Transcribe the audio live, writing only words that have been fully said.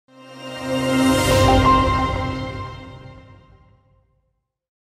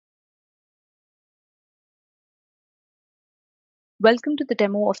Welcome to the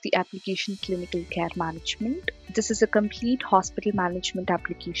demo of the application Clinical Care Management. This is a complete hospital management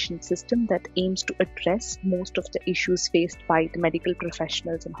application system that aims to address most of the issues faced by the medical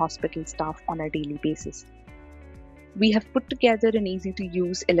professionals and hospital staff on a daily basis. We have put together an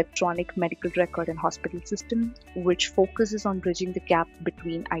easy-to-use electronic medical record and hospital system which focuses on bridging the gap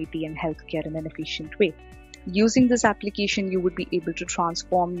between IT and healthcare in an efficient way. Using this application, you would be able to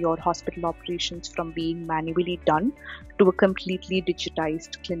transform your hospital operations from being manually done to a completely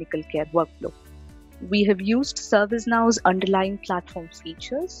digitized clinical care workflow. We have used ServiceNow's underlying platform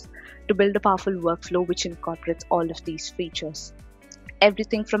features to build a powerful workflow which incorporates all of these features.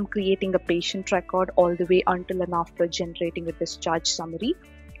 Everything from creating a patient record all the way until and after generating a discharge summary,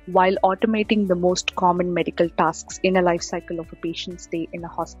 while automating the most common medical tasks in a life cycle of a patient's stay in a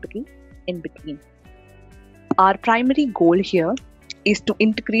hospital in between. Our primary goal here is to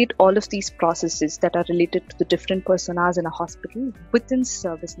integrate all of these processes that are related to the different personas in a hospital within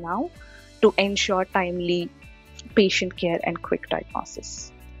ServiceNow to ensure timely patient care and quick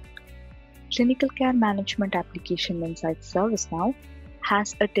diagnosis. Clinical Care Management application inside ServiceNow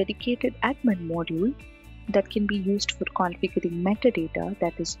has a dedicated admin module that can be used for configuring metadata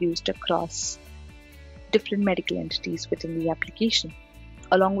that is used across different medical entities within the application.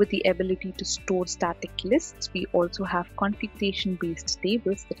 Along with the ability to store static lists, we also have configuration-based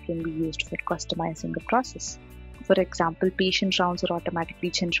tables that can be used for customizing the process. For example, patient rounds are automatically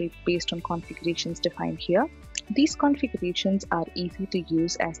generated based on configurations defined here. These configurations are easy to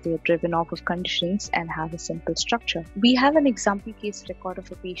use as they are driven off of conditions and have a simple structure. We have an example case record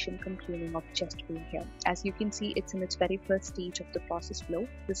of a patient complaining of chest pain here. As you can see, it's in its very first stage of the process flow.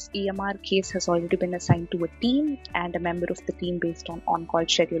 This EMR case has already been assigned to a team and a member of the team based on on-call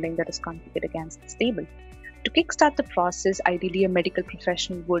scheduling that is configured against this table. To kickstart the process, ideally a medical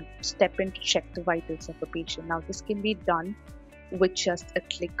professional would step in to check the vitals of a patient. Now, this can be done with just a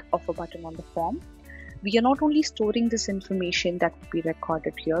click of a button on the form. We are not only storing this information that will be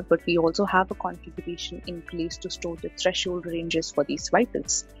recorded here, but we also have a configuration in place to store the threshold ranges for these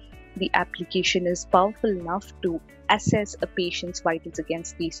vitals. The application is powerful enough to assess a patient's vitals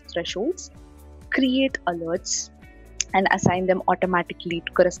against these thresholds, create alerts, and assign them automatically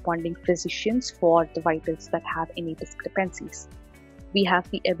to corresponding physicians for the vitals that have any discrepancies. We have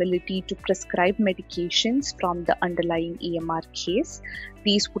the ability to prescribe medications from the underlying EMR case.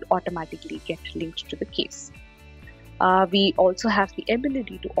 These would automatically get linked to the case. We also have the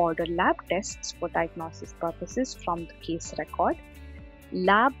ability to order lab tests for diagnosis purposes from the case record.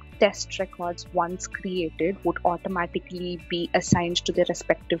 Lab test records, once created, would automatically be assigned to their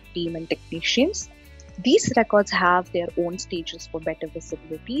respective team and technicians. These records have their own stages for better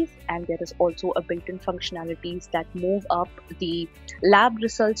visibility, and there is also a built-in functionalities that move up the lab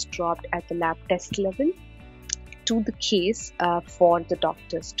results dropped at the lab test level to the case for the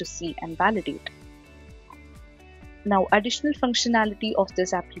doctors to see and validate. Now, additional functionality of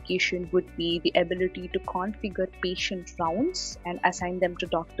this application would be the ability to configure patient rounds and assign them to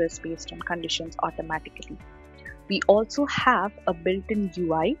doctors based on conditions automatically. We also have a built-in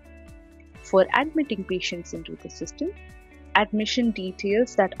UI for admitting patients into the system. Admission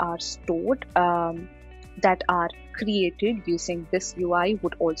details that are stored, that are created using this UI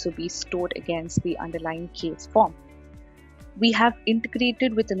would also be stored against the underlying case form. We have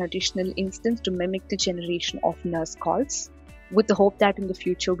integrated with an additional instance to mimic the generation of nurse calls, with the hope that in the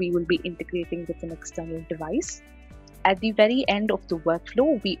future we will be integrating with an external device. At the very end of the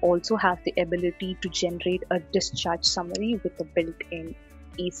workflow, we also have the ability to generate a discharge summary with a built-in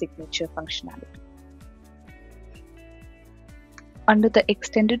e-signature functionality. Under the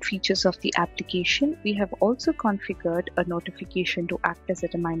extended features of the application, we have also configured a notification to act as a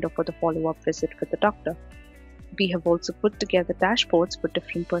reminder for the follow-up visit with the doctor. We have also put together dashboards for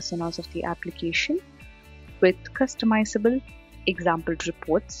different personas of the application with customizable example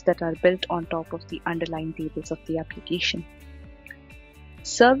reports that are built on top of the underlying tables of the application.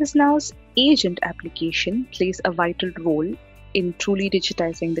 ServiceNow's agent application plays a vital role in truly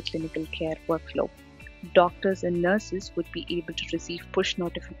digitizing the clinical care workflow. Doctors and nurses would be able to receive push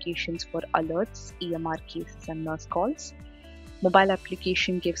notifications for alerts, EMR cases, and nurse calls. Mobile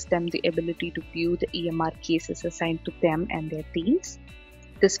application gives them the ability to view the EMR cases assigned to them and their teams.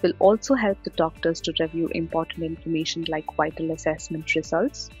 This will also help the doctors to review important information like vital assessment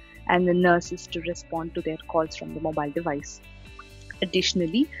results and the nurses to respond to their calls from the mobile device.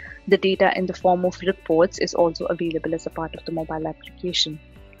 Additionally, the data in the form of reports is also available as a part of the mobile application.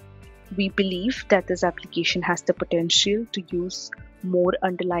 We believe that this application has the potential to use more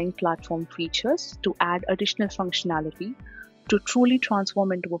underlying platform features to add additional functionality to truly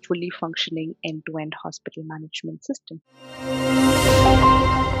transform into a fully functioning end-to-end hospital management system.